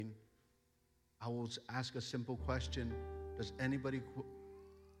I will ask a simple question. Does anybody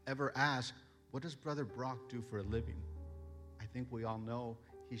ever ask, what does Brother Brock do for a living? I think we all know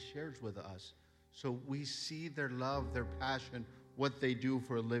he shares with us. So we see their love, their passion, what they do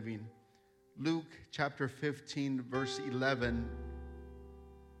for a living. Luke chapter 15, verse 11,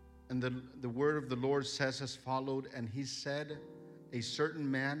 and the word of the Lord says as followed, and he said, a certain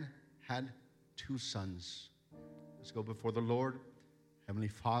man had 2 sons. Let's go before the Lord. Heavenly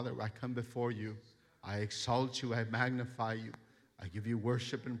Father, I come before you. I exalt you. I magnify you. I give you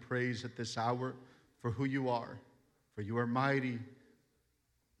worship and praise at this hour for who you are, for you are mighty.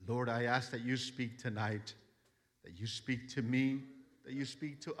 Lord, I ask that you speak tonight, that you speak to me, that you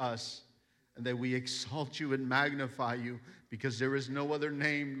speak to us, and that we exalt you and magnify you, because there is no other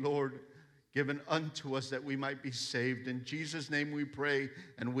name, Lord, given unto us that we might be saved. In Jesus' name we pray,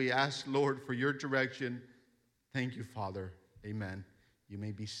 and we ask, Lord, for your direction. Thank you, Father. Amen. You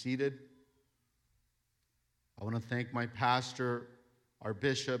may be seated. I want to thank my pastor, our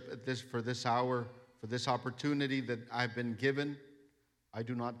bishop, for this hour, for this opportunity that I've been given. I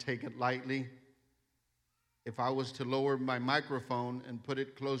do not take it lightly. If I was to lower my microphone and put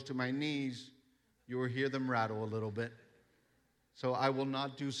it close to my knees, you will hear them rattle a little bit. So I will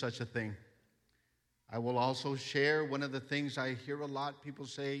not do such a thing. I will also share one of the things I hear a lot. People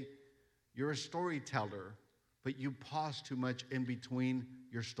say, you're a storyteller, but you pause too much in between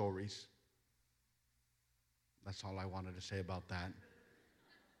your stories. That's all I wanted to say about that.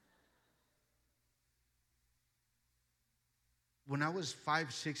 When I was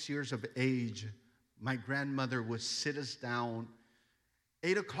 5, 6 years of age, my grandmother would sit us down.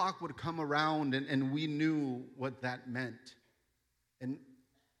 8 o'clock would come around, and we knew what that meant. And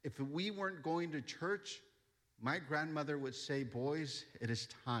if we weren't going to church, my grandmother would say, boys, it is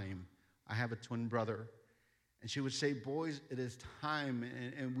time. I have a twin brother. And she would say, boys, it is time.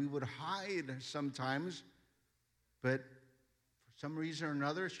 And we would hide sometimes, but for some reason or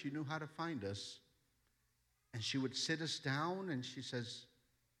another, she knew how to find us. And she would sit us down, and she says,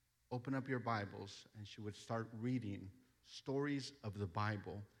 open up your Bibles. And she would start reading stories of the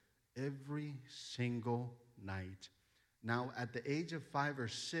Bible every single night. Now, at the age of 5 or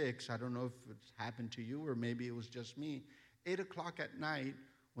 6, I don't know if it's happened to you or maybe it was just me, 8 o'clock at night,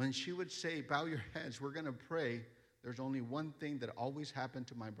 when she would say, bow your heads, we're going to pray, there's only one thing that always happened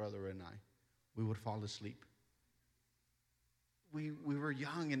to my brother and I. We would fall asleep. We were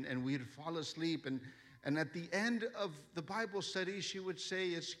young, and we'd fall asleep, and at the end of the Bible study, she would say,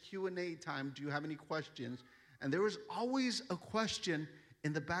 it's Q&A time. Do you have any questions? And there was always a question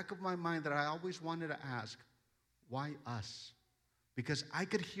in the back of my mind that I always wanted to ask. Why us? Because I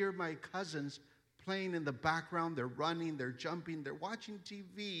could hear my cousins playing in the background. They're running, they're jumping, they're watching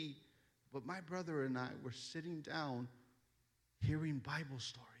TV. But my brother and I were sitting down hearing Bible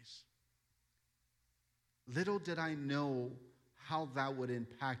stories. Little did I know how that would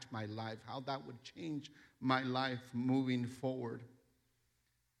impact my life, how that would change my life moving forward.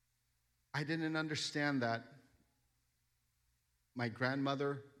 I didn't understand that. My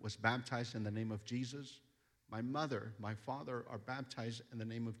grandmother was baptized in the name of Jesus. My mother, my father are baptized in the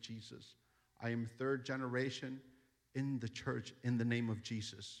name of Jesus. I am 3rd generation in the church in the name of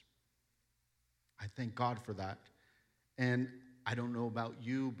Jesus. I thank God for that. And I don't know about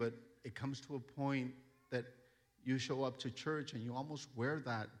you, but it comes to a point that you show up to church and you almost wear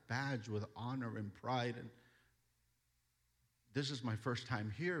that badge with honor and pride. And this is my first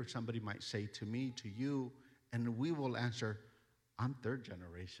time here, somebody might say to me, to you, and we will answer, I'm 3rd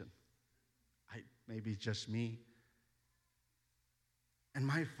generation. Maybe it's just me. And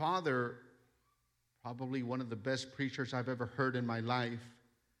my father, probably one of the best preachers I've ever heard in my life,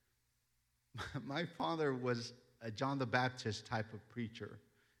 my father was a John the Baptist type of preacher.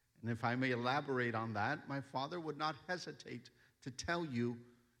 And if I may elaborate on that, my father would not hesitate to tell you,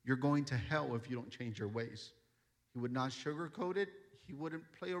 you're going to hell if you don't change your ways. He would not sugarcoat it. He wouldn't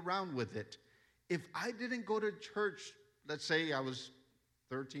play around with it. If I didn't go to church, let's say I was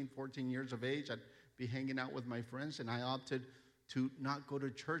 13, 14 years of age, I'd be hanging out with my friends, and I opted to not go to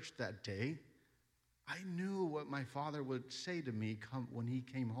church that day. I knew what my father would say to me when he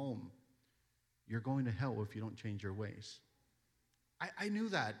came home. You're going to hell if you don't change your ways. I knew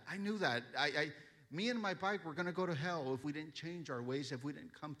that. I knew that. Me and my bike were going to go to hell if we didn't change our ways, if we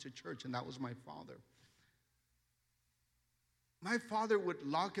didn't come to church, and that was my father. My father would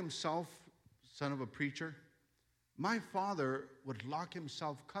lock himself, son of a preacher. My father would lock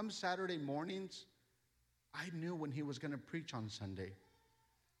himself. Come Saturday mornings, I knew when he was going to preach on Sunday.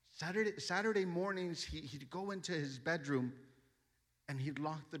 Saturday mornings, he'd go into his bedroom, and he'd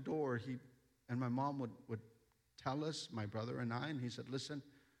lock the door. And my mom would tell us, my brother and I, and he said, listen,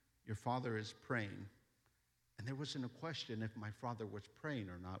 your father is praying. And there wasn't a question if my father was praying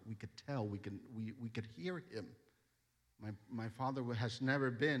or not. We could tell, we could hear him. My father has never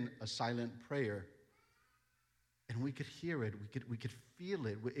been a silent prayer. And we could hear it, we could feel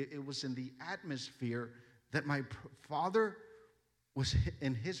it. It was in the atmosphere that my father was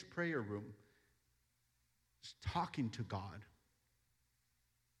in his prayer room, just talking to God.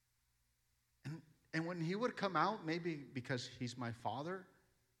 And when he would come out, maybe because he's my father,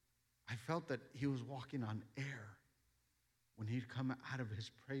 I felt that he was walking on air when he'd come out of his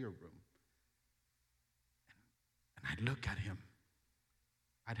prayer room. And I'd look at him.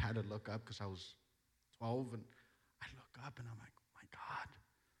 I'd had to look up because I was 12, and I'd look up and I'm like, my God,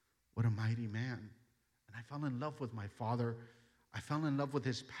 what a mighty man. And I fell in love with my father. I fell in love with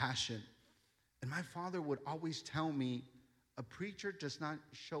his passion. And my father would always tell me, a preacher does not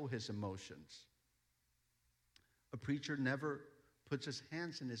show his emotions. A preacher never puts his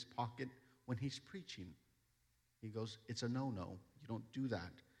hands in his pocket when he's preaching. He goes, it's a no-no. You don't do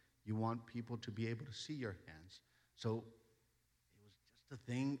that. You want people to be able to see your hands. So it was just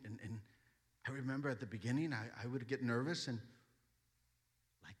a thing. And I remember at the beginning, I would get nervous and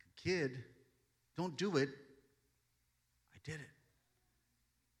like a kid, don't do it. I did it.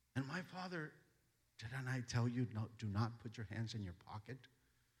 And my father, didn't I tell you, no, do not put your hands in your pocket?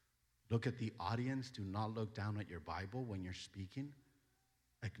 Look at the audience. Do not look down at your Bible when you're speaking.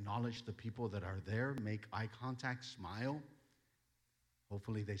 Acknowledge the people that are there. Make eye contact. Smile.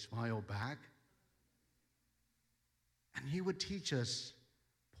 Hopefully they smile back. And he would teach us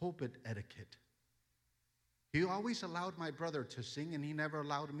pulpit etiquette. He always allowed my brother to sing, and he never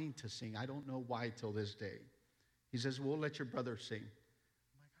allowed me to sing. I don't know why till this day. He says, we'll let your brother sing.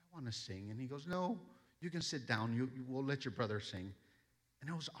 I'm like, I want to sing. And he goes, no, you can sit down. We'll let your brother sing. And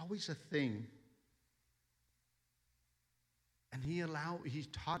it was always a thing. And he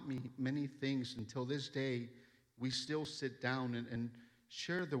taught me many things. Until this day, we still sit down and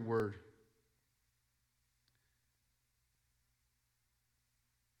share the word.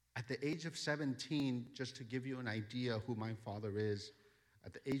 At the age of 17, just to give you an idea who my father is,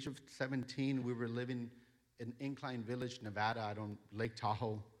 at the age of 17, we were living in Incline Village, Nevada, out on Lake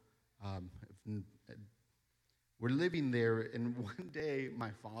Tahoe. We're living there, and one day my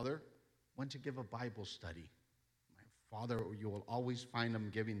father went to give a Bible study. My father, you will always find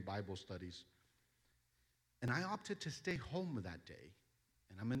him giving Bible studies. And I opted to stay home that day.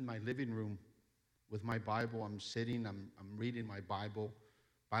 And I'm in my living room with my Bible. I'm sitting, I'm reading my Bible.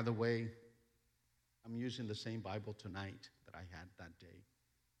 By the way, I'm using the same Bible tonight that I had that day.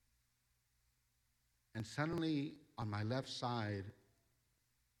 And suddenly, on my left side,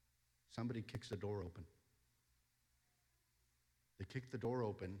 somebody kicks the door open. They kick the door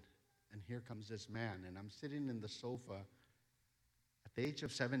open, and here comes this man. And I'm sitting in the sofa. At the age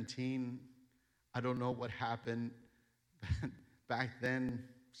of 17, I don't know what happened. Back then,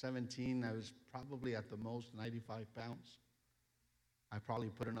 17, I was probably at the most 95 pounds. I probably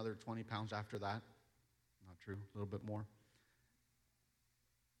put another 20 pounds after that. Not true, a little bit more.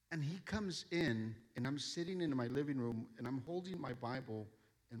 And he comes in, and I'm sitting in my living room, and I'm holding my Bible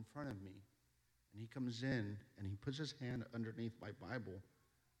in front of me. And he comes in, and he puts his hand underneath my Bible,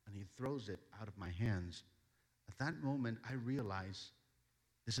 and he throws it out of my hands. At that moment, I realize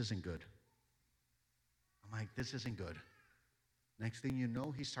this isn't good. I'm like, this isn't good. Next thing you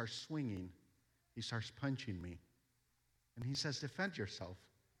know, he starts swinging. He starts punching me. And he says, defend yourself.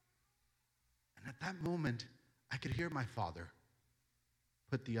 And at that moment, I could hear my father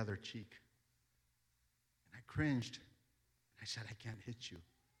put the other cheek. And I cringed. And I said, I can't hit you.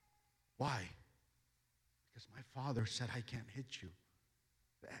 Why? Because my father said, I can't hit you.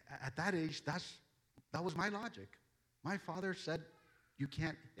 At that age, that was my logic. My father said, you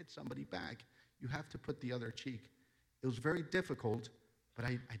can't hit somebody back. You have to put the other cheek. It was very difficult, but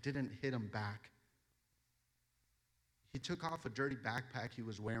I didn't hit him back. He took off a dirty backpack he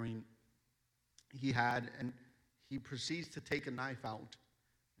was wearing. And he proceeds to take a knife out,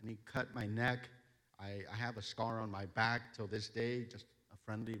 and he cut my neck. I have a scar on my back till this day, just a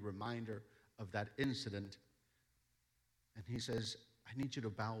friendly reminder of that incident. And he says, I need you to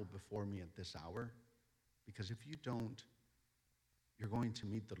bow before me at this hour, because if you don't, you're going to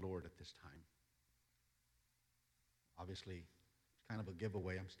meet the Lord at this time. Obviously, it's kind of a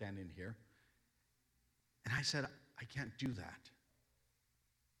giveaway. I'm standing here. And I said, I can't do that.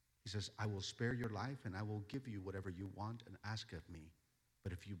 He says, I will spare your life, and I will give you whatever you want and ask of me.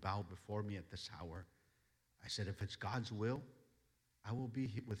 But if you bow before me at this hour, I said, if it's God's will, I will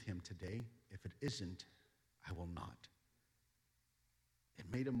be with him today. If it isn't, I will not. It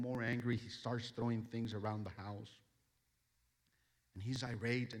made him more angry. He starts throwing things around the house. And he's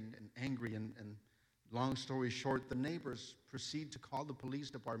irate and angry. And long story short, the neighbors proceed to call the police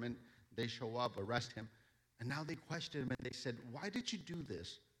department. They show up, arrest him. And now they question him and they said, why did you do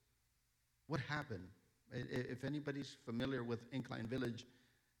this? What happened? If anybody's familiar with Incline Village,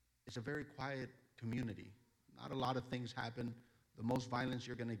 it's a very quiet community. Not a lot of things happen. The most violence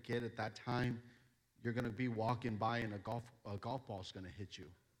you're going to get at that time, you're going to be walking by and a golf ball is going to hit you.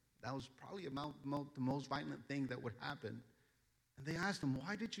 That was probably the most violent thing that would happen. And they asked him,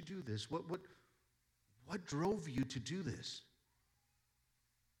 why did you do this? What drove you to do this?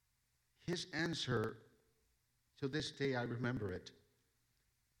 His answer, to this day I remember it.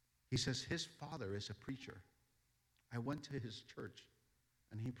 He says, his father is a preacher. I went to his church,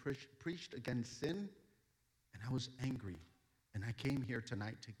 and he preached against sin, and I was angry. And I came here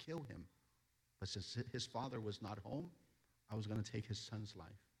tonight to kill him. But since his father was not home, I was going to take his son's life.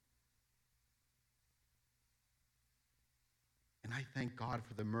 And I thank God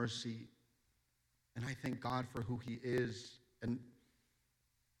for the mercy, and I thank God for who he is. And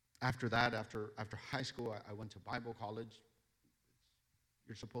after that, after high school, I went to Bible college.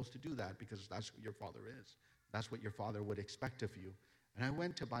 You're supposed to do that because that's who your father is. That's what your father would expect of you. And I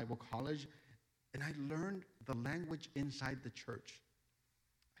went to Bible college, and I learned the language inside the church.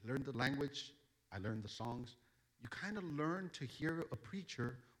 I learned the language. I learned the songs. You kind of learn to hear a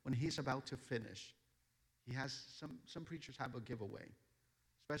preacher when he's about to finish. He has some preachers have a giveaway,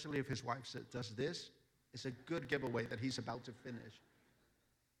 especially if his wife does this. It's a good giveaway that he's about to finish.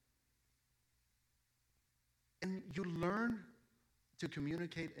 And you learn to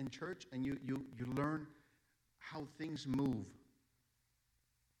communicate in church, and you learn how things move.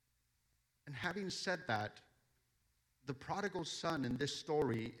 And having said that, the prodigal son in this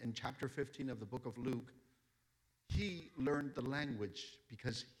story, in chapter 15 of the book of Luke, he learned the language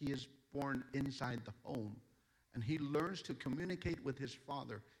because he is born inside the home. And he learns to communicate with his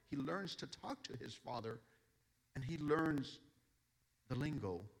father. He learns to talk to his father. And he learns the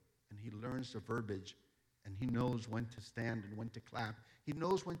lingo. And he learns the verbiage. And he knows when to stand and when to clap. He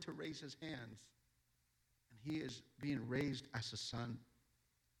knows when to raise his hands. And he is being raised as a son.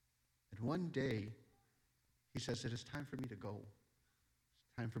 And one day, he says, it is time for me to go.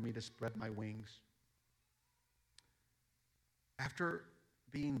 It's time for me to spread my wings. After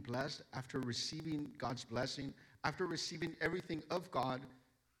being blessed, after receiving God's blessing, after receiving everything of God,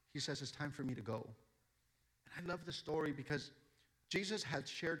 he says, it's time for me to go. And I love the story because Jesus had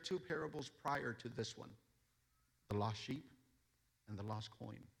shared two parables prior to this one, the lost sheep and the lost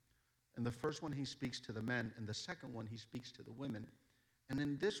coin. In the first one, he speaks to the men, and the second one, he speaks to the women. And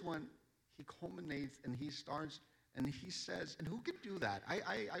in this one, he culminates and he starts and he says, and who could do that?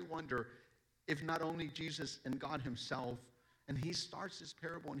 I wonder if not only Jesus and God himself. And he starts this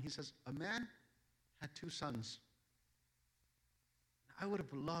parable and he says, a man had two sons. I would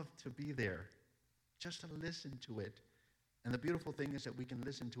have loved to be there just to listen to it. And the beautiful thing is that we can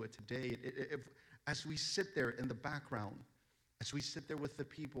listen to it today. As we sit there in the background, as we sit there with the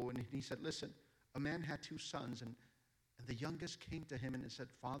people, and he said, listen, a man had two sons, and the youngest came to him and said,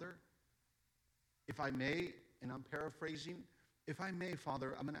 Father, if I may, and I'm paraphrasing, if I may,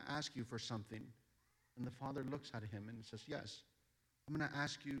 Father, I'm going to ask you for something. And the father looks at him and says, yes, I'm going to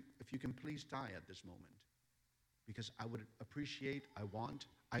ask you if you can please die at this moment, because I would appreciate,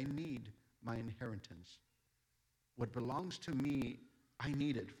 I need my inheritance. What belongs to me, I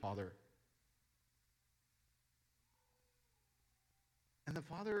need it, Father. And the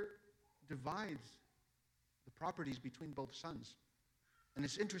father divides the properties between both sons. And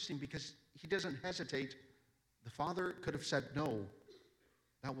it's interesting because he doesn't hesitate. The father could have said, no,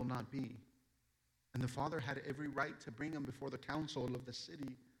 that will not be. And the father had every right to bring him before the council of the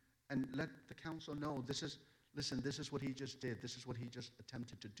city and let the council know, this is what he just did. This is what he just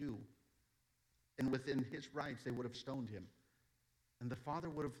attempted to do. And within his rights, they would have stoned him. And the father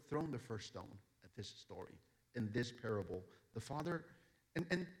would have thrown the first stone at this story, in this parable. The father,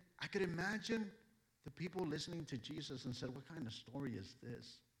 and I could imagine the people listening to Jesus and said, what kind of story is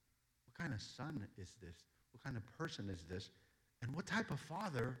this? What kind of son is this? What kind of person is this? And what type of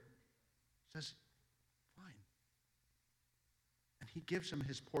father says, fine. And he gives him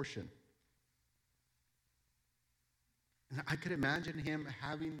his portion. And I could imagine him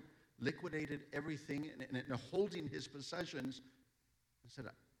having liquidated everything and holding his possessions and said,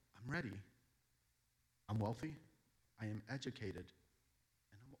 I'm ready. I'm wealthy. I am educated.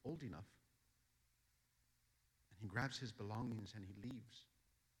 And I'm old enough. And he grabs his belongings and he leaves.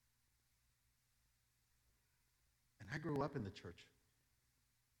 And I grew up in the church.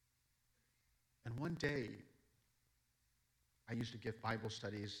 And one day, I used to give Bible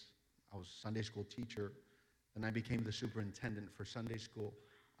studies. I was a Sunday school teacher. Then I became the superintendent for Sunday school.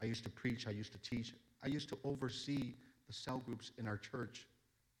 I used to preach, I used to teach, I used to oversee the cell groups in our church.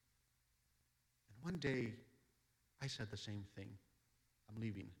 And one day, I said the same thing. I'm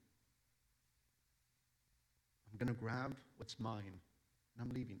leaving. I'm going to grab what's mine, and I'm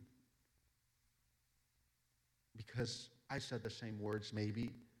leaving. Because I said the same words,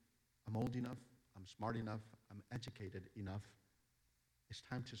 maybe. I'm old enough, I'm smart enough, I'm educated enough. It's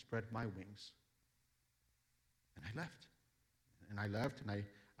time to spread my wings. And I left. And I left, and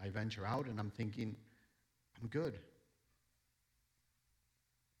I venture out, and I'm thinking, I'm good.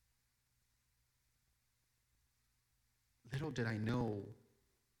 Little did I know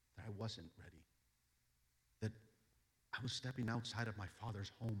that I wasn't ready, that I was stepping outside of my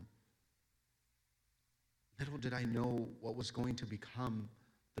Father's home. Little did I know what was going to become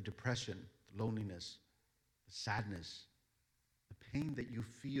the depression, the loneliness, the sadness, the pain that you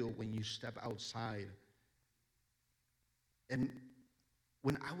feel when you step outside. And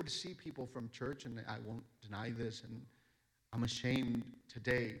when I would see people from church, and I won't deny this, and I'm ashamed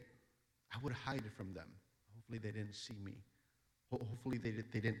today, I would hide from them. Hopefully they didn't see me. Hopefully they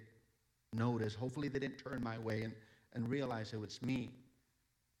didn't notice. Hopefully they didn't turn my way and realize it was me,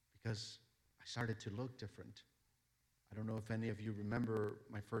 because I started to look different. I don't know if any of you remember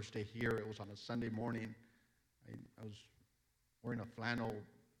my first day here. It was on a Sunday morning. I was wearing a flannel,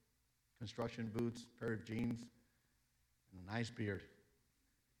 construction boots, pair of jeans, and a nice beard.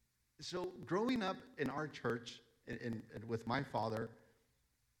 So growing up in our church and with my father,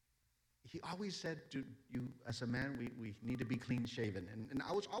 he always said to you, as a man, we need to be clean-shaven. And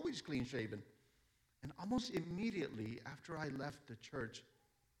I was always clean-shaven. And almost immediately after I left the church,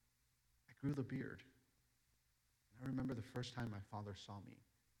 I grew the beard. And I remember the first time my father saw me.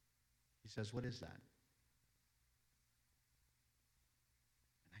 He says, "What is that?"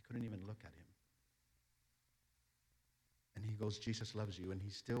 And I couldn't even look at him. And he goes, "Jesus loves you." And he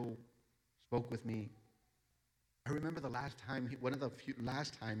still spoke with me. I remember the last time, one of the few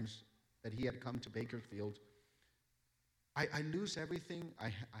last times that he had come to Bakersfield. I lose everything. I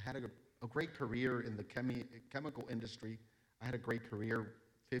had a great career in the chemical industry. I had a great career,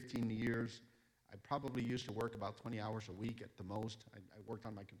 15 years. I probably used to work about 20 hours a week at the most. I worked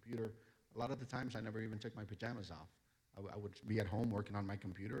on my computer. A lot of the times I never even took my pajamas off. I would be at home working on my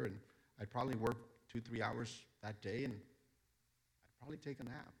computer, and I'd probably work 2-3 hours that day, and I'd probably take a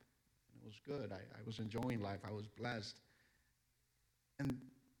nap. And it was good. I was enjoying life. I was blessed. And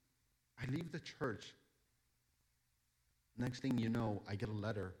I leave the church. Next thing you know, I get a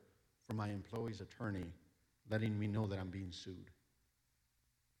letter from my employee's attorney letting me know that I'm being sued.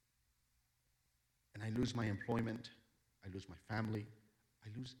 And I lose my employment, I lose my family, I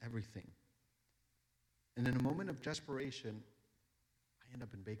lose everything. And in a moment of desperation, I end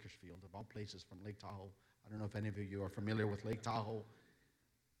up in Bakersfield, of all places, from Lake Tahoe. I don't know if any of you are familiar with Lake Tahoe.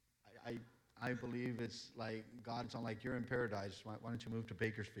 I believe it's like God's on, like, you're in paradise. Why don't you move to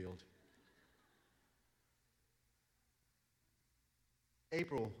Bakersfield?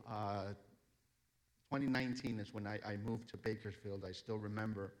 April 2019 is when I moved to Bakersfield. I still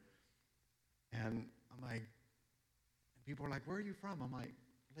remember. And I'm like, and people are like, "Where are you from?" I'm like,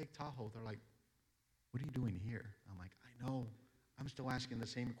 "Lake Tahoe." They're like, "What are you doing here?" I'm like, "I know. I'm still asking the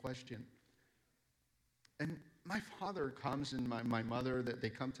same question." And my father comes, and my mother, they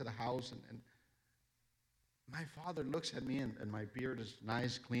come to the house, and my father looks at me, and my beard is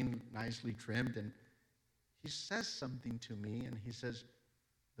nice, clean, nicely trimmed, and he says something to me, and he says,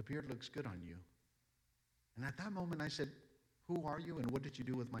 "The beard looks good on you." And at that moment, I said, "Who are you, and what did you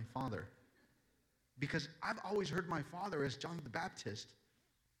do with my father?" Because I've always heard my father as John the Baptist.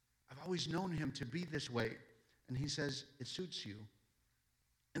 I've always known him to be this way. And he says, "It suits you."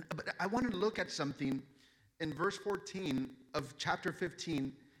 But I want to look at something in verse 14 of chapter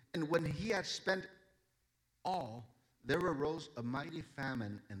 15. "And when he had spent all, there arose a mighty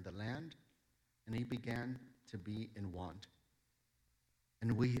famine in the land, and he began to be in want."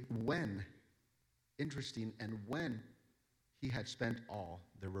 And when he had spent all,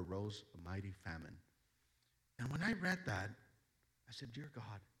 there arose a mighty famine. And when I read that, I said, "Dear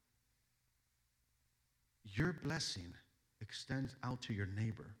God, your blessing extends out to your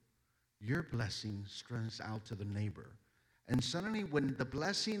neighbor. Your blessing stretches out to the neighbor." And suddenly, when the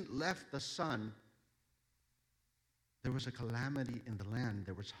blessing left the son, there was a calamity in the land.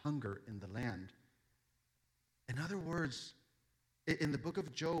 There was hunger in the land. In other words, in the book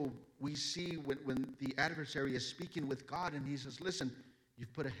of Job, we see when the adversary is speaking with God, and he says, "Listen,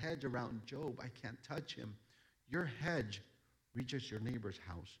 you've put a hedge around Job. I can't touch him. Your hedge reaches your neighbor's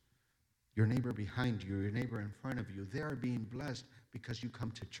house, your neighbor behind you, your neighbor in front of you. They are being blessed because you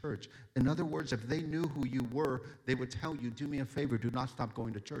come to church. In other words, if they knew who you were, they would tell you, do me a favor, do not stop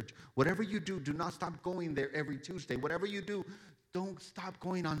going to church. Whatever you do not stop going there every Tuesday. Whatever you do, don't stop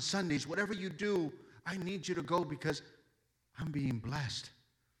going on Sundays. Whatever you do, I need you to go because I'm being blessed.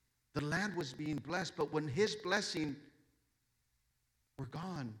 The land was being blessed, but when his blessing were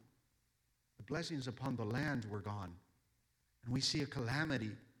gone, the blessings upon the land were gone. And we see a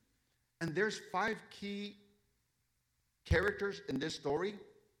calamity. And there's 5 key characters in this story.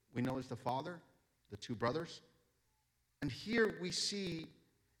 We know it's the father, the 2 brothers. And here we see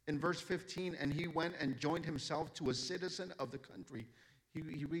in verse 15, and he went and joined himself to a citizen of the country.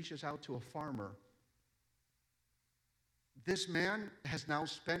 He reaches out to a farmer. This man has now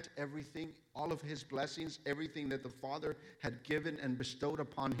spent everything, all of his blessings, everything that the father had given and bestowed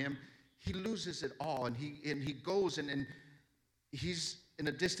upon him. He loses it all, and he goes and he's in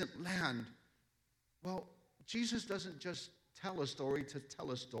a distant land. Well, Jesus doesn't just tell a story to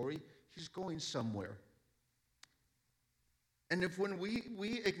tell a story. He's going somewhere. And if when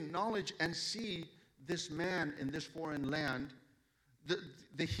we acknowledge and see this man in this foreign land,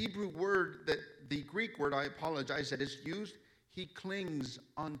 the Hebrew word, the Greek word, I apologize, that is used, he clings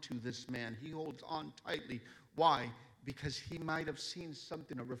onto this man. He holds on tightly. Why? Because he might have seen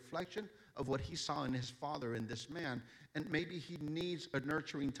something, a reflection of what he saw in his father in this man. And maybe he needs a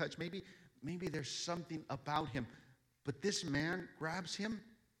nurturing touch. Maybe there's something about him. But this man grabs him.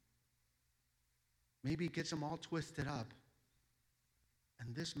 Maybe gets him all twisted up.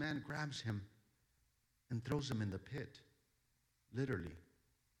 And this man grabs him and throws him in the pit, literally,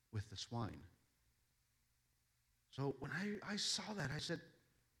 with the swine. So when I saw that, I said,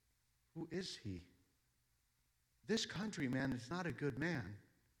 who is he? This countryman is not a good man,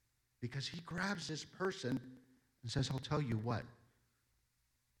 because he grabs this person and says, I'll tell you what,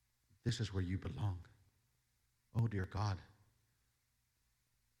 this is where you belong. Oh, dear God.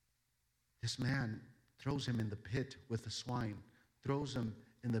 This man throws him in the pit with the swine, throws him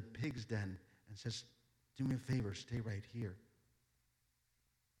in the pig's den, and says, do me a favor, stay right here.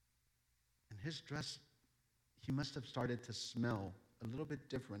 And his dress, he must have started to smell a little bit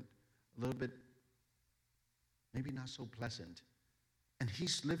different, a little bit maybe not so pleasant. And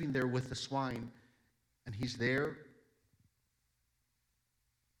he's living there with the swine, and he's there.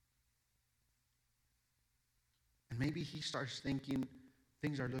 And maybe he starts thinking,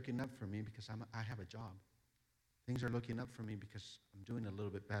 things are looking up for me because I have a job. Things are looking up for me because I'm doing a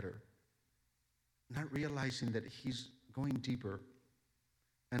little bit better. Not realizing that he's going deeper.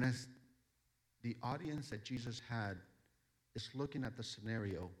 And as the audience that Jesus had is looking at the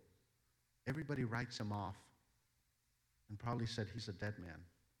scenario, everybody writes him off and probably said, he's a dead man.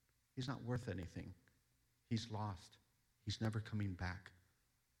 He's not worth anything. He's lost. He's never coming back.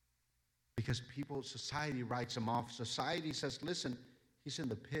 Because society writes him off. Society says, listen, he's in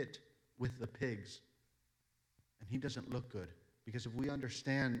the pit with the pigs. And he doesn't look good. Because if we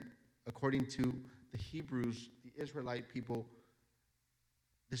understand, according to the Hebrews, the Israelite people,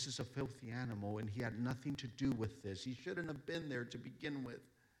 this is a filthy animal, and he had nothing to do with this. He shouldn't have been there to begin with.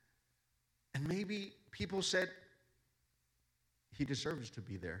 And maybe people said, he deserves to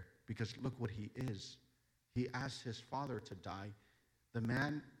be there, because look what he is. He asked his father to die. The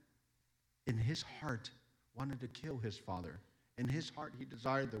man, in his heart, wanted to kill his father. In his heart, he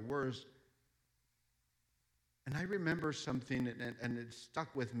desired the worst. And I remember something, and it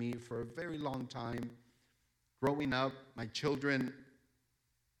stuck with me for a very long time. Growing up, my children,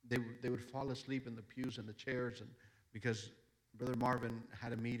 they would fall asleep in the pews and the chairs, and because Brother Marvin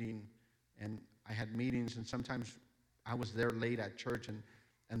had a meeting, and I had meetings, and sometimes I was there late at church,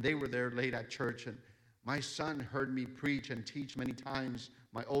 and they were there late at church, and my son heard me preach and teach many times,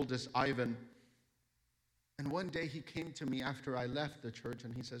 my oldest, Ivan. And one day he came to me after I left the church,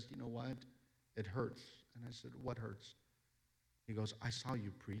 and he says, you know what? It hurts. And I said, what hurts? He goes, I saw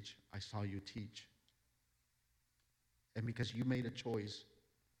you preach. I saw you teach. And because you made a choice,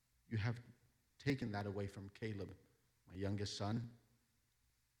 you have taken that away from Caleb, my youngest son.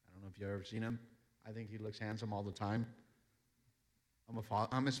 I don't know if you've ever seen him. I think he looks handsome all the time.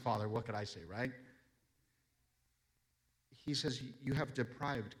 I'm his father. What could I say, right? He says, you have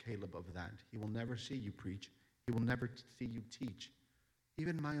deprived Caleb of that. He will never see you preach. He will never see you teach.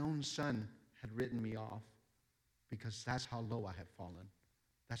 Even my own son had written me off because that's how low I had fallen.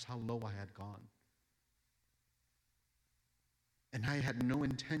 That's how low I had gone. And I had no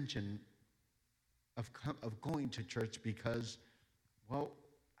intention of going to church because, well,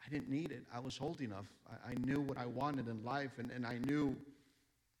 I didn't need it. I was old enough. I knew what I wanted in life, and I knew.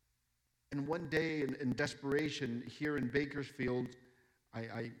 And one day in desperation here in Bakersfield,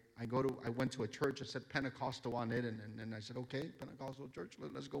 I went to a church that said Pentecostal on it, and I said, okay, Pentecostal church,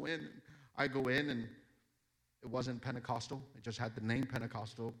 let's go in. And I go in, and it wasn't Pentecostal. It just had the name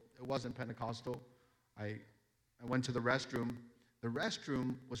Pentecostal. It wasn't Pentecostal. I went to the restroom. The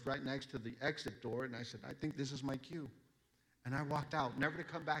restroom was right next to the exit door, and I said, I think this is my cue. And I walked out, never to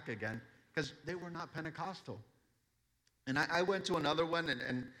come back again, because they were not Pentecostal. And I went to another one,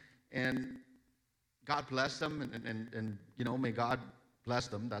 and God bless them, and you know, may God bless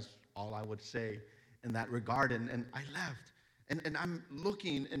them. That's all I would say in that regard. And I left, and I'm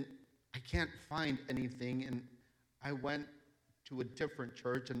looking, and I can't find anything. And I went to a different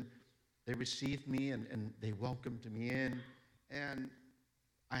church, and they received me, and they welcomed me in. And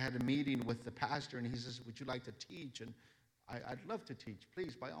I had a meeting with the pastor, and he says, would you like to teach? And I'd love to teach,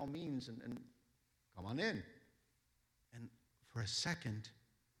 please, by all means, and come on in. And for a second,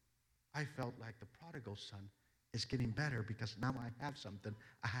 I felt like the prodigal son is getting better because now I have something.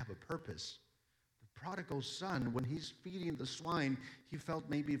 I have a purpose. The prodigal son, when he's feeding the swine, he felt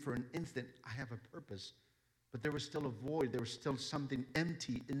maybe for an instant, I have a purpose. But there was still a void. There was still something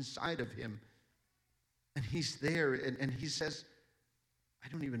empty inside of him. And he's there, and he says, I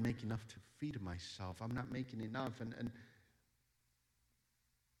don't even make enough to feed myself. I'm not making enough. And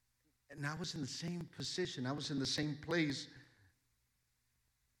I was in the same position. I was in the same place.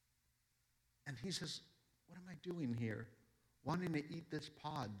 And he says, what am I doing here? Wanting to eat this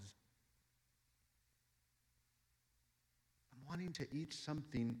pods. I'm wanting to eat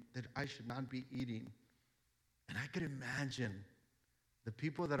something that I should not be eating. And I could imagine the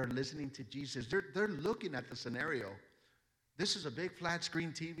people that are listening to Jesus, they're looking at the scenario. This is a big flat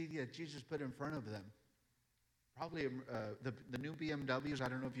screen TV that Jesus put in front of them. Probably the new BMWs, I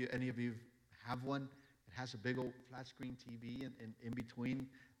don't know if any of you have one. It has a big old flat screen TV in between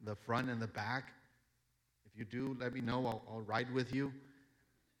the front and the back. If you do, let me know. I'll ride with you.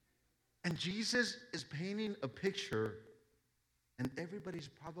 And Jesus is painting a picture, and everybody's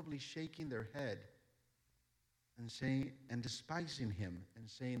probably shaking their head and saying, and despising him and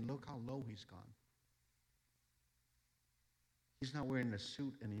saying, look how low he's gone. He's not wearing a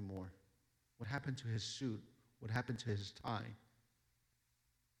suit anymore. What happened to his suit? What happened to his tie?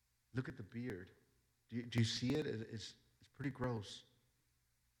 Look at the beard. Do you see it? It's pretty gross.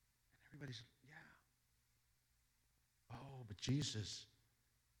 And everybody's, yeah. Oh, but Jesus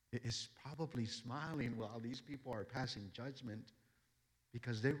is probably smiling while these people are passing judgment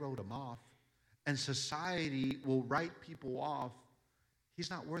because they wrote him off. And society will write people off.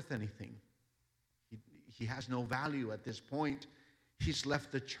 He's not worth anything. He has no value at this point. He's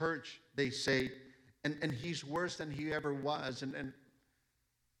left the church, they say, and he's worse than he ever was. And man,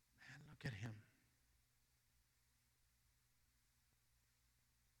 look at him.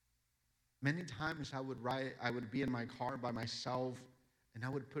 Many times I would be in my car by myself, and I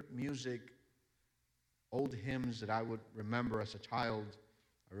would put music, old hymns that I would remember as a child.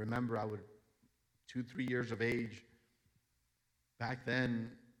 I remember 2-3 years of age. Back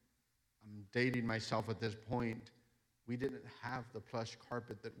then, I'm dating myself at this point, we didn't have the plush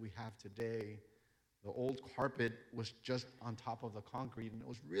carpet that we have today. The old carpet was just on top of the concrete, and it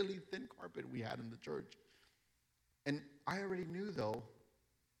was really thin carpet we had in the church. And I already knew, though,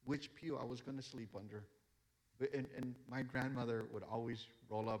 which pew I was going to sleep under. And my grandmother would always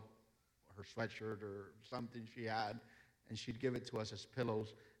roll up her sweatshirt or something she had, and she'd give it to us as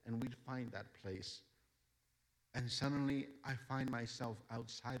pillows, and we'd find that place. And suddenly, I find myself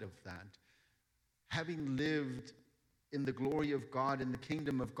outside of that. Having lived in the glory of God, in the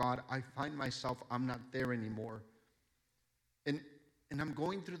kingdom of God, I find myself, I'm not there anymore. And I'm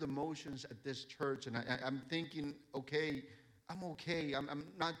going through the motions at this church, and I'm thinking, okay, I'm okay. I'm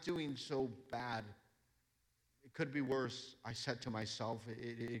not doing so bad. It could be worse, I said to myself.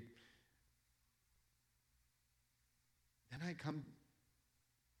 Then I come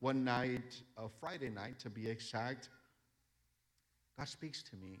one night, a Friday night to be exact, God speaks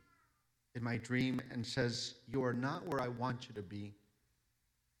to me in my dream and says, you are not where I want you to be.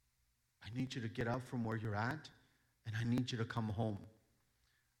 I need you to get up from where you're at, and I need you to come home.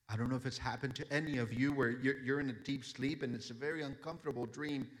 I don't know if it's happened to any of you where you're in a deep sleep and it's a very uncomfortable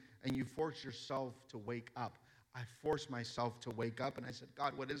dream and you force yourself to wake up. I forced myself to wake up, and I said,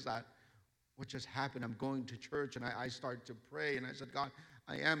 God, what is that? What just happened? I'm going to church, and I start to pray, and I said, God,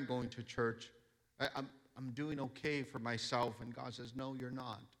 I am going to church. I'm doing okay for myself. And God says, no, you're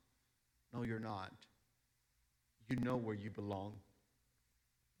not. No, you're not. You know where you belong.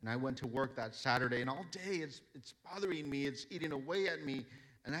 And I went to work that Saturday, and all day it's bothering me. It's eating away at me,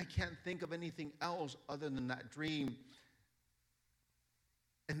 and I can't think of anything else other than that dream.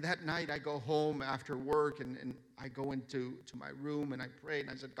 And that night I go home after work, and I go into my room and I pray, and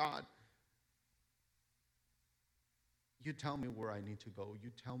I said, God, you tell me where I need to go. You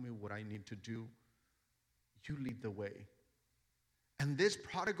tell me what I need to do. You lead the way. And this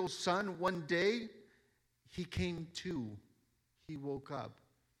prodigal son, one day, he came to. He woke up.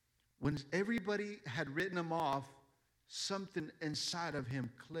 When everybody had written him off, something inside of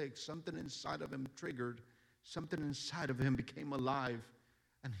him clicked. Something inside of him triggered. Something inside of him became alive.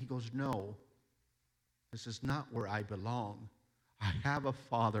 And he goes, no, this is not where I belong. I have a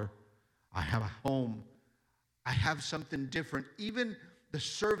father. I have a home. I have something different. Even the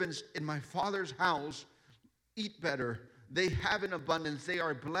servants in my father's house eat better. They have an abundance. They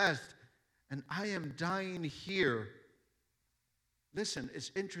are blessed. And I am dying here. Listen,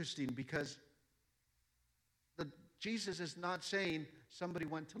 it's interesting because Jesus is not saying somebody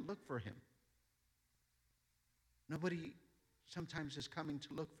went to look for him. Nobody sometimes is coming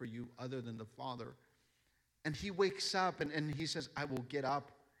to look for you other than the Father. And he wakes up and he says, I will get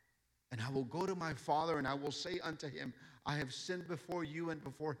up and I will go to my Father and I will say unto him, I have sinned before you and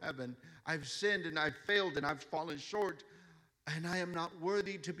before heaven. I've sinned and I've failed and I've fallen short, and I am not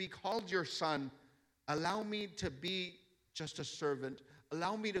worthy to be called your son. Allow me to be just a servant.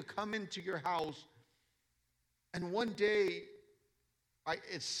 Allow me to come into your house. And one day,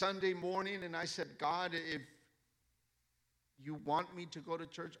 it's Sunday morning, and I said, God, if you want me to go to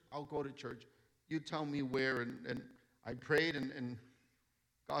church, I'll go to church. You tell me where. And I prayed, and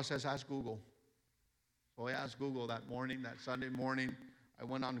God says, ask Google. So I asked Google that morning, that Sunday morning. I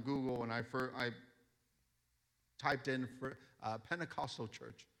went on Google, and I typed in for Pentecostal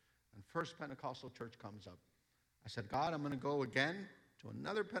church. And First Pentecostal Church comes up. I said, God, I'm going to go again to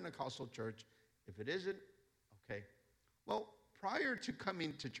another Pentecostal church. If it isn't, okay. Well, prior to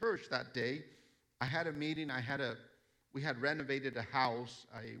coming to church that day, I had a meeting. We had renovated a house.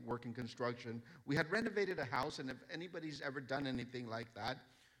 I work in construction. We had renovated a house, and if anybody's ever done anything like that,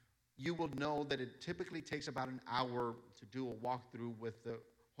 you will know that it typically takes about an hour to do a walkthrough with the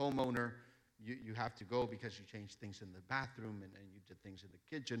homeowner. You have to go because you change things in the bathroom, and you did things in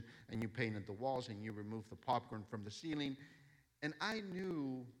the kitchen, and you painted the walls, and you removed the popcorn from the ceiling. And I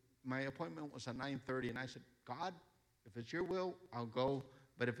knew my appointment was at 9:30, and I said, God, if it's your will, I'll go.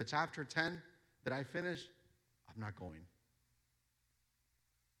 But if it's after 10 that I finish, I'm not going.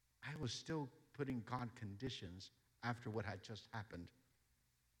 I was still putting God conditions after what had just happened.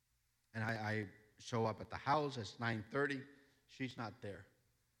 And I show up at the house. It's 9:30. She's not there.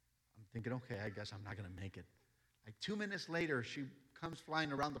 I'm thinking, okay, I guess I'm not going to make it. Like 2 minutes later, she comes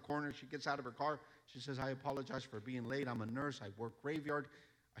flying around the corner. She gets out of her car. She says, I apologize for being late. I'm a nurse. I work graveyard.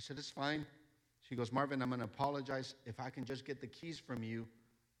 I said, it's fine. She goes, Marvin, I'm going to apologize. If I can just get the keys from you,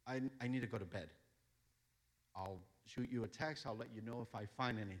 I need to go to bed. I'll shoot you a text. I'll let you know if I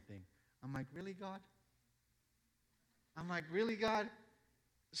find anything. I'm like, really, God? I'm like, really, God?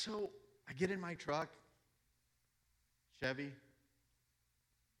 So I get in my truck, Chevy.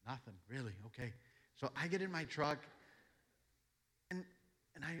 Nothing, really, okay. So I get in my truck, and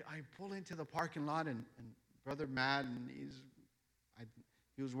I pull into the parking lot, and Brother Matt, and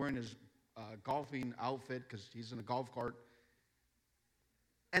he was wearing his golfing outfit because he's in a golf cart.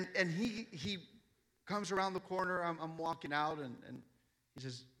 And he comes around the corner. I'm walking out, and he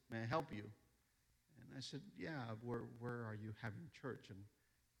says, may I help you? And I said, yeah, where are you having church? And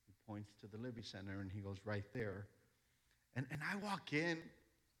he points to the Libby Center, and he goes, right there. And I walk in,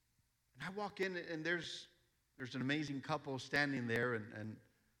 and there's an amazing couple standing there, and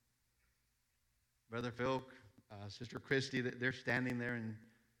Brother Phil, Sister Christy, they're standing there, and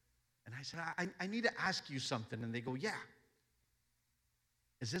I said, I need to ask you something. And they go, yeah.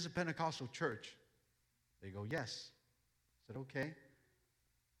 Is this a Pentecostal church? They go, yes. I said, okay.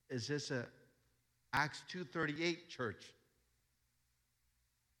 Is this a Acts 2:38 church?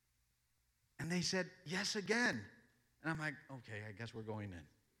 And they said, yes again. And I'm like, okay, I guess we're going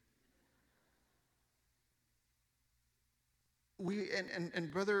in.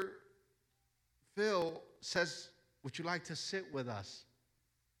 And Brother Phil says, would you like to sit with us?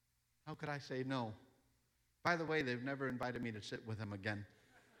 How could I say no? By the way, they've never invited me to sit with him again.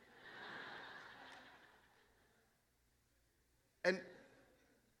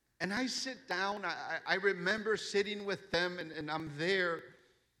 And I sit down. I remember sitting with them, and I'm there,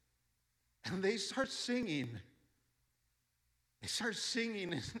 and they start singing. They start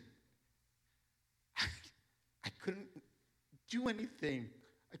singing, and I couldn't do anything.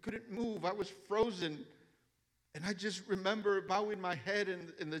 I couldn't move. I was frozen. And I just remember bowing my head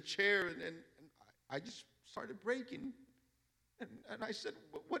in the chair, and I just started breaking. And I said,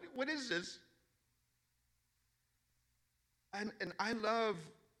 what is this? And I love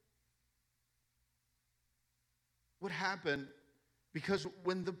what happened, because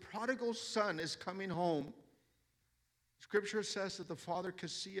when the prodigal son is coming home, Scripture says that the father could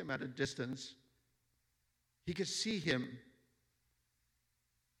see him at a distance. He could see him.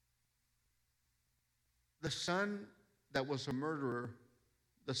 The son that was a murderer,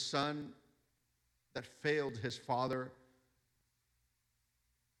 the son that failed his father,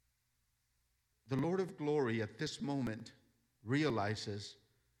 the Lord of glory at this moment realizes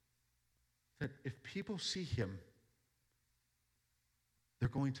that if people see him, they're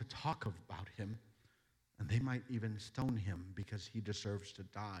going to talk about him, and they might even stone him because he deserves to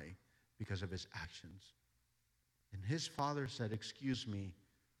die because of his actions. And his father said, "Excuse me."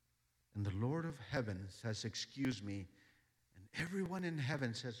 And the Lord of heaven says, "Excuse me." And everyone in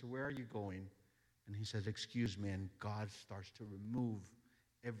heaven says, "Where are you going?" And he says, "Excuse me." And God starts to remove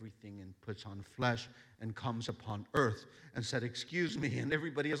everything and puts on flesh and comes upon earth and said, "Excuse me." And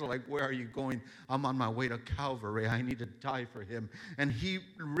everybody else are like, "Where are you going?" "I'm on my way to Calvary. I need to die for him." And he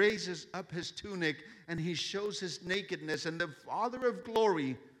raises up his tunic and he shows his nakedness. And the Father of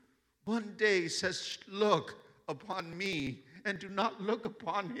glory one day says, "Look upon me and do not look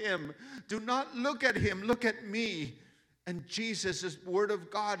upon him. Do not look at him, look at me." And Jesus, the word of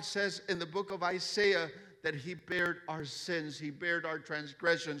God, says in the book of Isaiah that he bared our sins, he bared our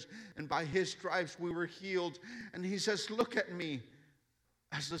transgressions, and by his stripes we were healed. And he says, "Look at me,"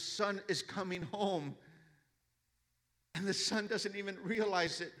 as the son is coming home. And the son doesn't even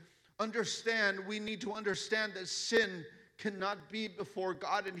realize it. We need to understand that sin cannot be before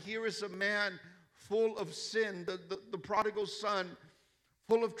God. And here is a man full of sin, the prodigal son,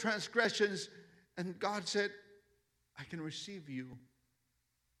 full of transgressions. And God said, "I can receive you."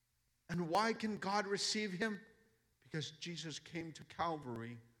 And why can God receive him? Because Jesus came to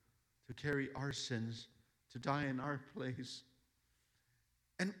Calvary to carry our sins, to die in our place.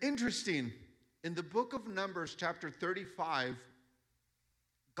 And interesting, in the book of Numbers, chapter 35,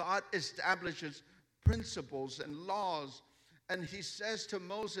 God establishes principles and laws. And he says to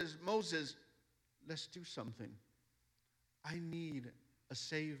Moses, "Moses, let's do something. I need a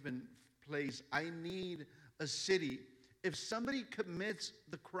saving place. I need a city. If somebody commits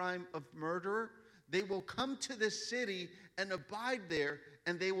the crime of murder, they will come to this city and abide there,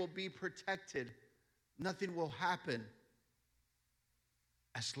 and they will be protected. Nothing will happen.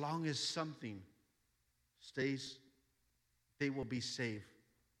 As long as something stays, they will be safe."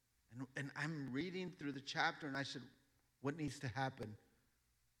 And I'm reading through the chapter, and I said, what needs to happen?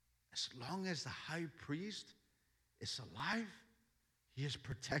 As long as the high priest is alive, he is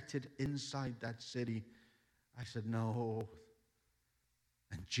protected inside that city. I said, no.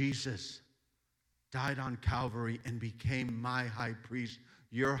 And Jesus died on Calvary and became my high priest,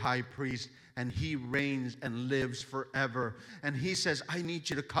 your high priest, and he reigns and lives forever. And he says, I need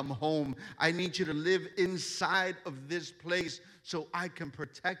you to come home. I need you to live inside of this place so I can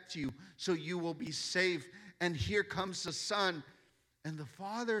protect you, so you will be safe. And here comes the son. And the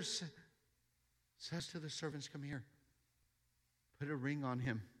father says to the servants, come here. Put a ring on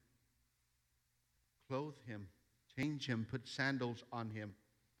him. Clothe him. Change him. Put sandals on him.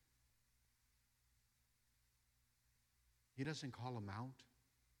 He doesn't call him out.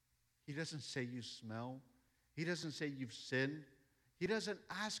 He doesn't say you smell. He doesn't say you've sinned. He doesn't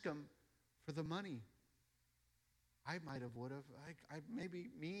ask him for the money. I might have, would have. Maybe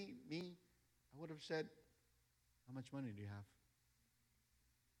me, I would have said, how much money do you have?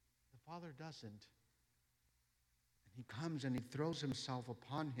 The father doesn't. And he comes and he throws himself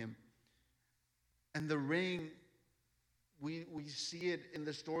upon him. And the ring, we see it in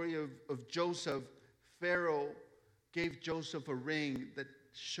the story of Joseph. Pharaoh gave Joseph a ring that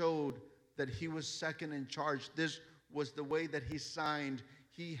showed that he was second in charge. This was the way that he signed.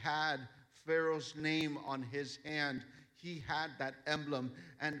 He had Pharaoh's name on his hand. He had that emblem.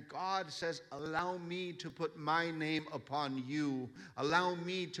 And God says, allow me to put my name upon you. Allow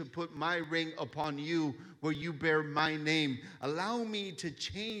me to put my ring upon you where you bear my name. Allow me to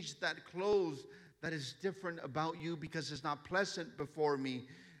change that clothes that is different about you because it's not pleasant before me.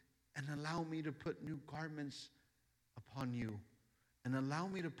 And allow me to put new garments upon you. And allow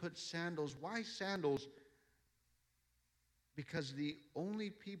me to put sandals. Why sandals? Because the only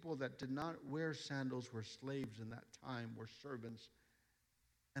people that did not wear sandals were slaves in that time, were servants.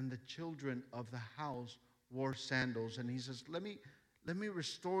 And the children of the house wore sandals. And he says, let me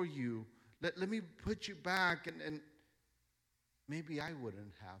restore you. Let me put you back. And maybe I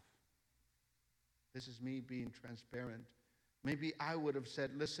wouldn't have. This is me being transparent. Maybe I would have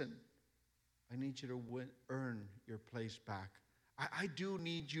said, listen, I need you to earn your place back. I do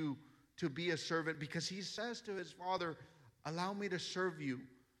need you to be a servant, because he says to his father, allow me to serve you.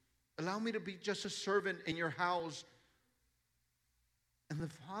 Allow me to be just a servant in your house And the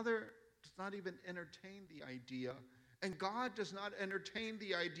Father does not even entertain the idea. And God does not entertain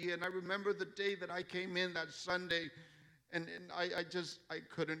the idea. And I remember the day that I came in that Sunday, and I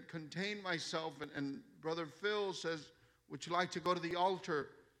couldn't contain myself. And Brother Phil says, would you like to go to the altar?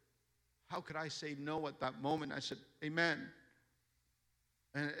 How could I say no at that moment? I said, amen.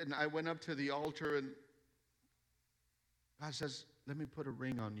 And I went up to the altar, and God says, let me put a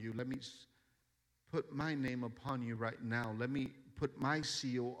ring on you. Let me put my name upon you right now. Let me put my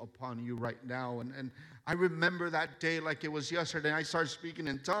seal upon you right now. And I remember that day like it was yesterday. I started speaking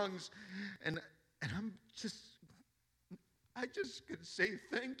in tongues, and I just could say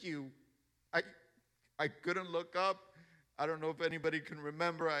thank you. I couldn't look up. I don't know if anybody can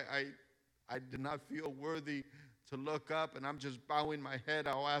remember. I did not feel worthy to look up, and I'm just bowing my head.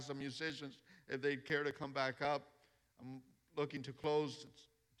 I'll ask the musicians if they'd care to come back up. I'm looking to close.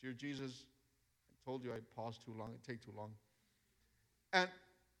 Dear Jesus, I told you I'd pause too long. It'd take too long. And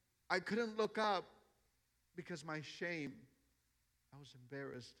I couldn't look up because my shame, I was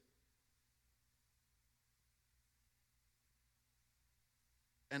embarrassed.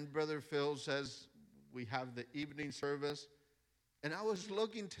 And Brother Phil says, we have the evening service. And I was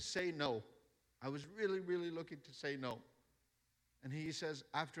looking to say no. I was really, really looking to say no. And he says,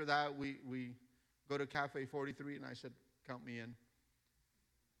 after that, we go to Cafe 43. And I said, count me in.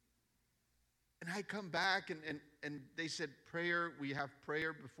 And I come back, and they said, prayer, we have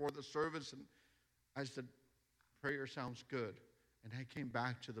prayer before the service. And I said, prayer sounds good. And I came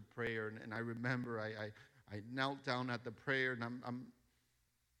back to the prayer, and I remember I knelt down at the prayer, and I'm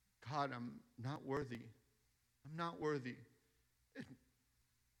God, I'm not worthy. I'm not worthy. And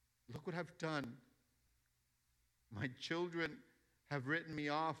look what I've done. My children have written me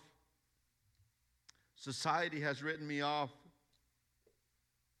off. Society has written me off.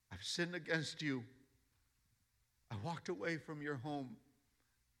 I've sinned against you. I walked away from your home.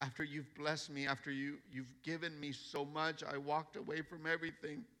 After you've blessed me, after you've given me so much, I walked away from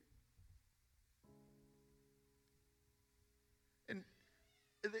everything. And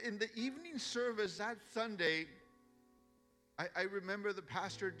in the evening service that Sunday, I remember the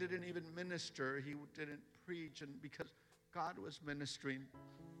pastor didn't even minister. He didn't preach, and because God was ministering.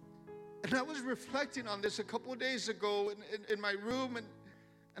 And I was reflecting on this a couple of days ago in my room,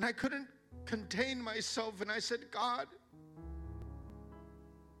 and I couldn't contain myself. And I said, God,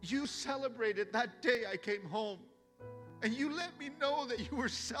 you celebrated that day I came home. And you let me know that you were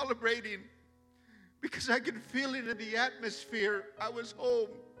celebrating, because I could feel it in the atmosphere. I was home.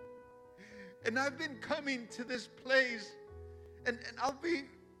 And I've been coming to this place. And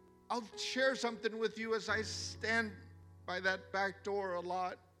I'll share something with you as I stand by that back door a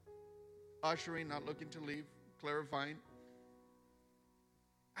lot. Ushering, not looking to leave, clarifying.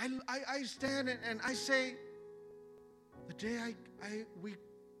 I stand and I say, the day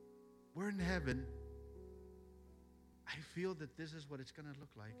we're in heaven, I feel that this is what it's going to look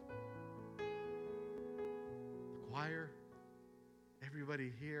like. The choir,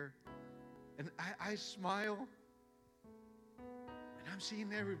 everybody here. And I smile, and I'm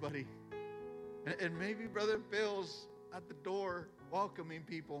seeing everybody. And maybe Brother Bill's at the door welcoming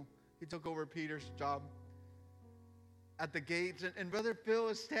people. He took over Peter's job at the gates. And Brother Phil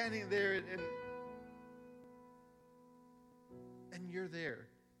is standing there, and you're there.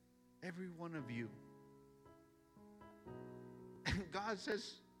 Every one of you. And God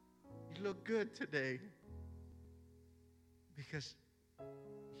says, you look good today. Because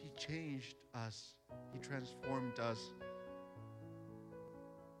He changed us. He transformed us.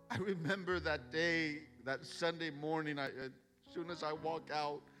 I remember that day, that Sunday morning, as soon as I walk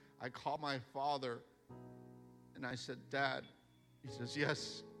out, I call my father, and I said, Dad. He says,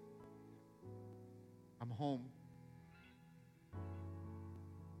 yes, I'm home.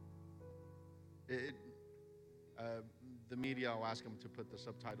 The media, I'll ask them to put the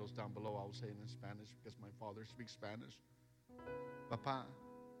subtitles down below. I'll say it in Spanish because my father speaks Spanish. Papá,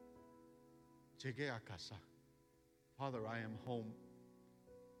 llegué a casa. Father, I am home.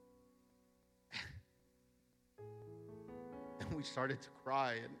 And we started to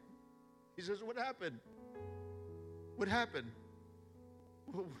cry. And he says, what happened? What happened?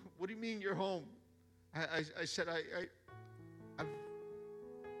 What do you mean you're home? I said,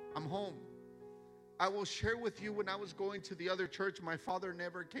 I'm home. I will share with you, when I was going to the other church, my father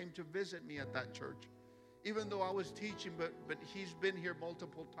never came to visit me at that church. Even though I was teaching, but he's been here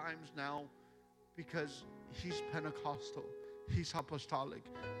multiple times now because he's Pentecostal. He's apostolic.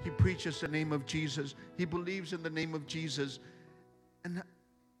 He preaches the name of Jesus. He believes in the name of Jesus. And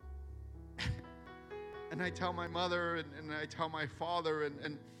I tell my mother and I tell my father,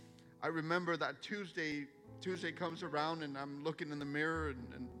 and I remember that Tuesday Tuesday comes around and I'm looking in the mirror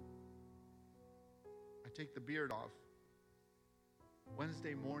and I take the beard off.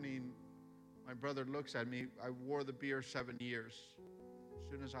 Wednesday morning, my brother looks at me. I wore the beard 7 years. As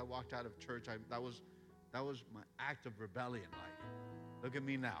soon as I walked out of church, that was my act of rebellion. Like, look at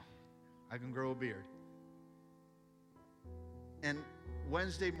me now. I can grow a beard. And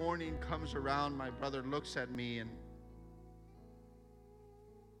Wednesday morning comes around, my brother looks at me and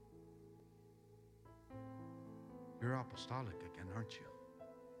you're apostolic again, aren't you?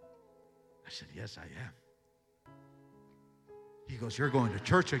 I said, yes, I am. He goes, you're going to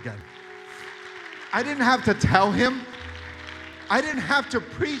church again. I didn't have to tell him. I didn't have to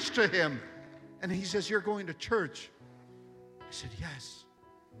preach to him. And he says, you're going to church. I said, yes,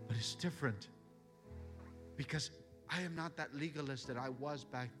 but it's different. Because I am not that legalist that I was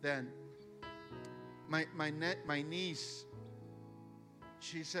back then. My niece,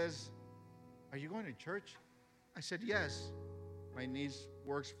 she says, are you going to church? I said, yes. My niece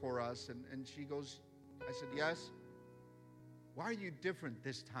works for us, and she goes, I said, yes. Why are you different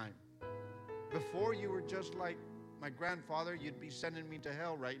this time? Before you were just like my grandfather, you'd be sending me to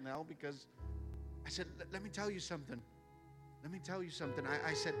hell right now because I said, let me tell you something. Let me tell you something.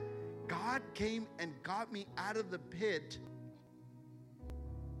 I said, God came and got me out of the pit,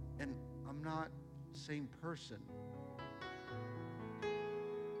 and I'm not the same person.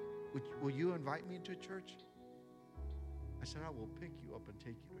 Will you invite me to church? I said, I will pick you up and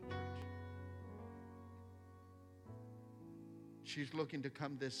take you to church. She's looking to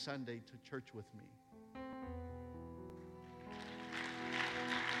come this Sunday to church with me.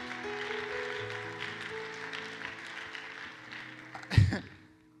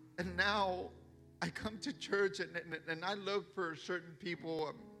 And now I come to church and I look for certain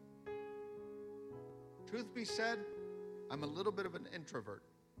people. Truth be said, I'm a little bit of an introvert.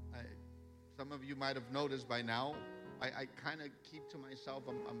 Some of you might have noticed by now. I kind of keep to myself.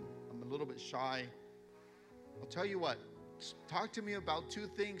 I'm a little bit shy. I'll tell you what. Talk to me about two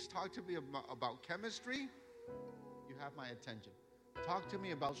things. Talk to me about chemistry. You have my attention. Talk to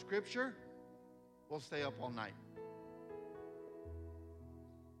me about scripture. We'll stay up all night.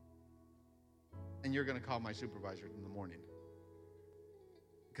 And you're going to call my supervisor in the morning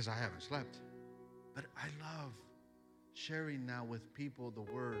because I haven't slept. But I love sharing now with people the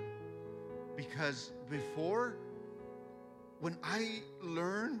word, because before, when I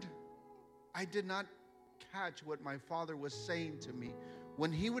learned, I did not catch what my father was saying to me.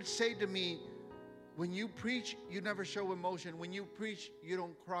 When he would say to me, when you preach, you never show emotion. When you preach, you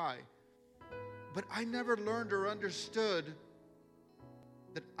don't cry. But I never learned or understood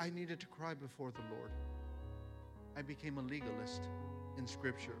that I needed to cry before the Lord. I became a legalist in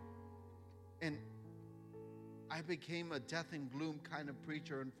Scripture. And I became a death and gloom kind of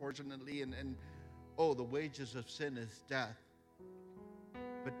preacher, unfortunately. And the wages of sin is death.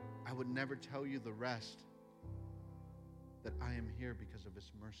 But I would never tell you the rest. That I am here because of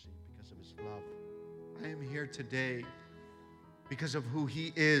His mercy, because of His love. I am here today because of who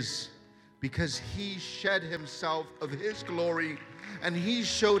He is. Because He shed Himself of His glory and He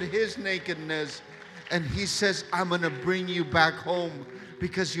showed His nakedness. And He says, I'm going to bring you back home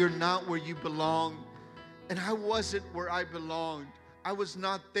because you're not where you belong. And I wasn't where I belonged. I was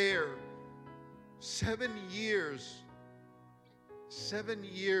not there. 7 years. 7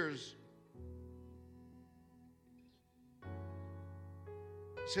 years.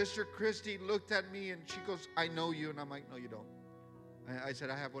 Sister Christy looked at me and she goes, I know you. And I'm like, no, you don't. I said,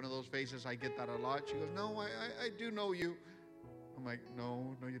 I have one of those faces. I get that a lot. She goes, no, I do know you. I'm like,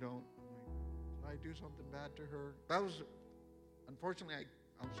 no, you don't. I'm like, did I do something bad to her? That was, unfortunately,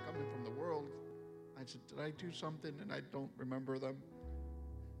 I was coming from the world. I said, did I do something? And I don't remember them.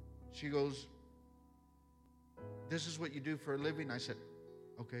 She goes, this is what you do for a living? I said,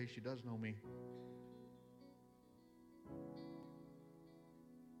 okay, she does know me.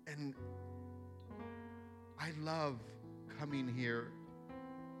 And I love coming here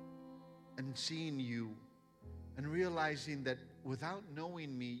and seeing you and realizing that without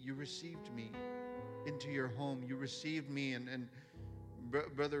knowing me, you received me into your home. You received me, and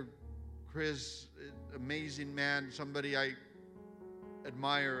Brother Chris, amazing man, somebody I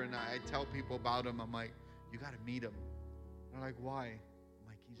admire, and I tell people about him. I'm like, you got to meet him. They're like, why? I'm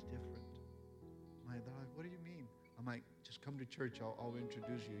like, he's different. They're like, what do you mean? I'm like, just come to church. I'll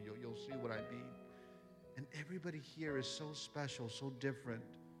introduce you. You'll see what I mean. And everybody here is so special, so different.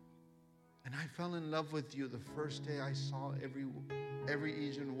 And I fell in love with you the first day I saw every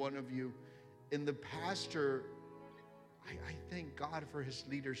each and one of you. In the pastor, I thank God for his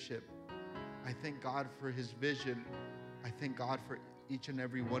leadership. I thank God for his vision. I thank God for each and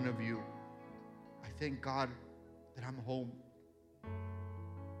every one of you. I thank God that I'm home.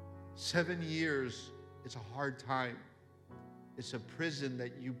 7 years, it's a hard time. It's a prison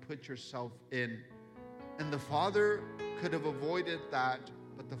that you put yourself in. And the Father could have avoided that,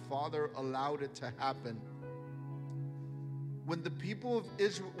 but the Father allowed it to happen. When the people of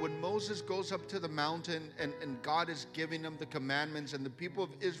Israel, when Moses goes up to the mountain and God is giving them the commandments, and the people of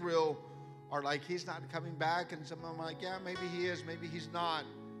Israel are like, he's not coming back, and some of them are like, yeah, maybe he is, maybe he's not.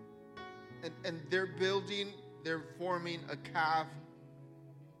 And they're forming a calf.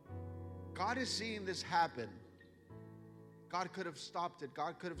 God is seeing this happen. God could have stopped it.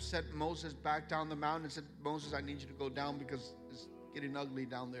 God could have sent Moses back down the mountain and said, Moses, I need you to go down because it's getting ugly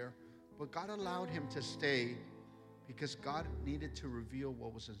down there. But God allowed him to stay because God needed to reveal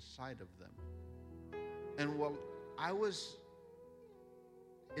what was inside of them. And while I was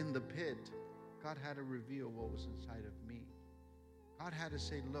in the pit, God had to reveal what was inside of me. God had to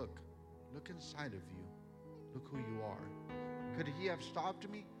say, look inside of you. Look who you are. Could he have stopped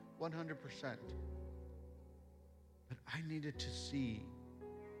me? 100%. But I needed to see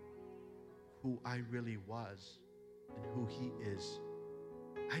who I really was and who he is.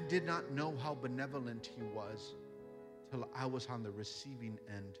 I did not know how benevolent he was till I was on the receiving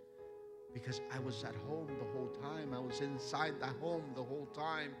end, because I was at home the whole time. I was inside the home the whole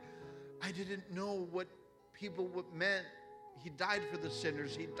time. I didn't know what people meant. He died for the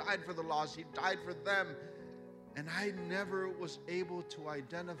sinners. He died for the lost. He died for them. And I never was able to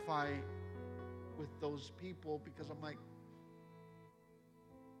identify with those people because I'm like,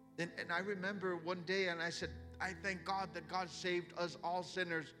 and I remember one day and I said, I thank God that God saved us all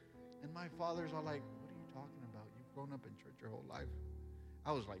sinners. And my father's all like, what are you talking about? You've grown up in church your whole life.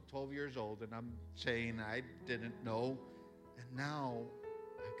 I was like 12 years old and I'm saying I didn't know. And now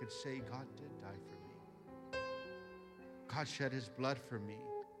I could say God did die for me. God shed his blood for me.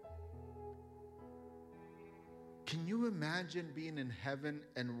 Can you imagine being in heaven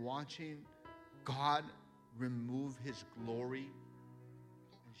and watching God remove his glory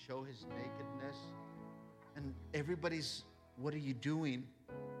and show his nakedness? And everybody's, what are you doing?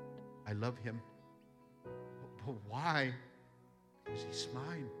 I love him. But why? Because he's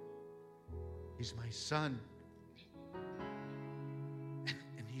mine. He's my son.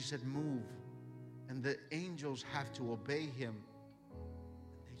 And he said, move. And the angels have to obey him.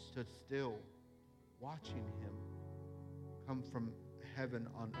 And they stood still, watching him come from heaven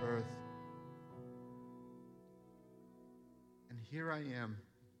on earth. And here I am.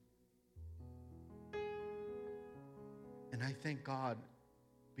 And I thank God,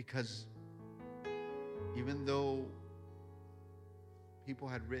 because even though people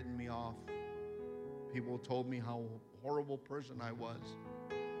had written me off, people told me how horrible person I was,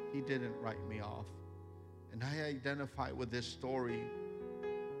 he didn't write me off. And I identify with this story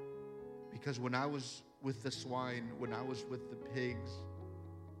because when I was with the swine, when I was with the pigs,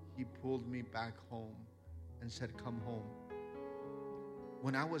 he pulled me back home and said, come home.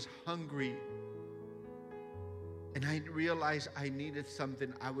 When I was hungry and I realized I needed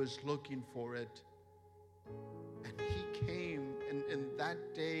something, I was looking for it. And he came, and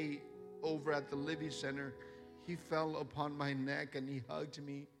that day over at the Living Center, he fell upon my neck and he hugged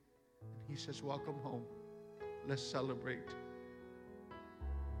me. And he says, welcome home. Let's celebrate.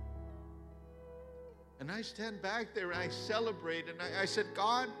 And I stand back there and I celebrate. And I said,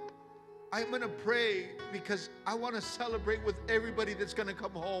 God, I'm going to pray because I want to celebrate with everybody that's going to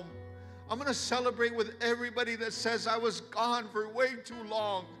come home. I'm going to celebrate with everybody that says I was gone for way too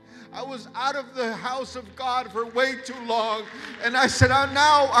long. I was out of the house of God for way too long. And I said,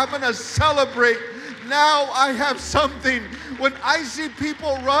 now I'm going to celebrate. Now I have something. When I see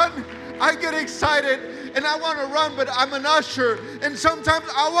people run, I get excited and I want to run, but I'm an usher. And sometimes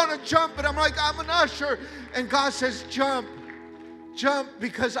I want to jump, but I'm like, I'm an usher. And God says, jump. Jump,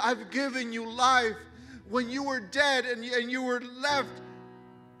 because I've given you life. When you were dead and you were left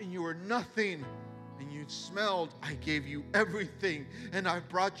and you were nothing and you smelled, I gave you everything and I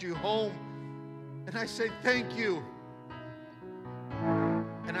brought you home. And I say thank you.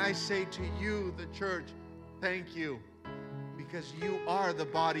 And I say to you, the church, thank you, because you are the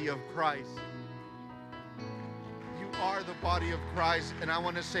body of Christ. You are the body of Christ, and I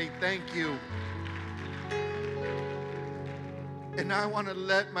want to say thank you. And I want to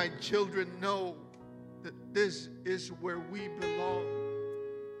let my children know that this is where we belong.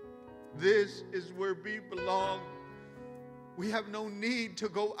 This is where we belong. We have no need to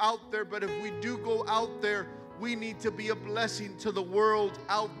go out there, but if we do go out there, we need to be a blessing to the world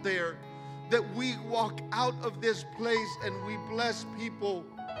out there. That we walk out of this place and we bless people.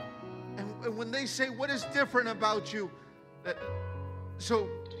 And when they say, what is different about you? So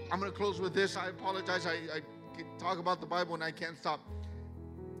I'm going to close with this. I apologize. I talk about the Bible and I can't stop.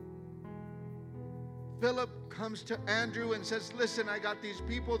 Philip comes to Andrew and says, listen, I got these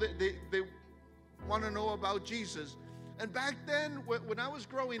people that they want to know about Jesus. And back then, when I was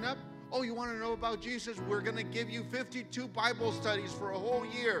growing up, oh, you want to know about Jesus? We're going to give you 52 Bible studies for a whole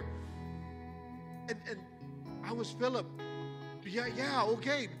year. And I was Philip. Yeah,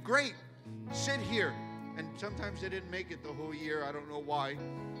 okay, great. Sit here. And sometimes they didn't make it the whole year. I don't know why.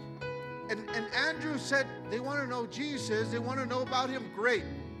 And Andrew said, they want to know Jesus. They want to know about him. Great.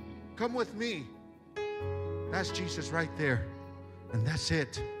 Come with me. That's Jesus right there. And that's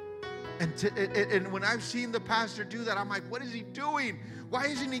it. And when I've seen the pastor do that, I'm like, what is he doing? Why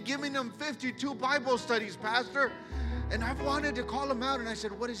isn't he giving them 52 Bible studies, Pastor? And I've wanted to call him out, and I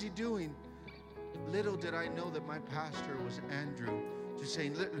said, what is he doing? Little did I know that my pastor was Andrew. Just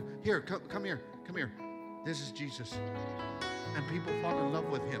saying, here, come here. This is Jesus. And people fall in love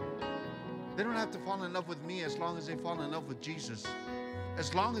with him. They don't have to fall in love with me as long as they fall in love with Jesus.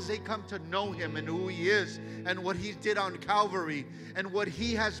 As long as they come to know him and who he is and what he did on Calvary and what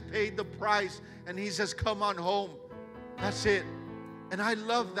he has paid the price, and he says, come on home. That's it. And I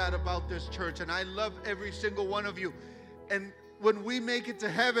love that about this church, and I love every single one of you. And when we make it to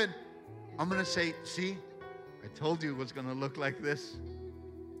heaven, I'm going to say, see, I told you it was going to look like this.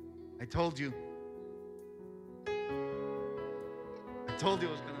 I told you. I told you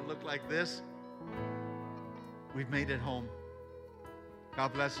it was going to look like this. We've made it home.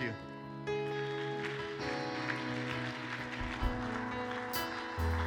 God bless you.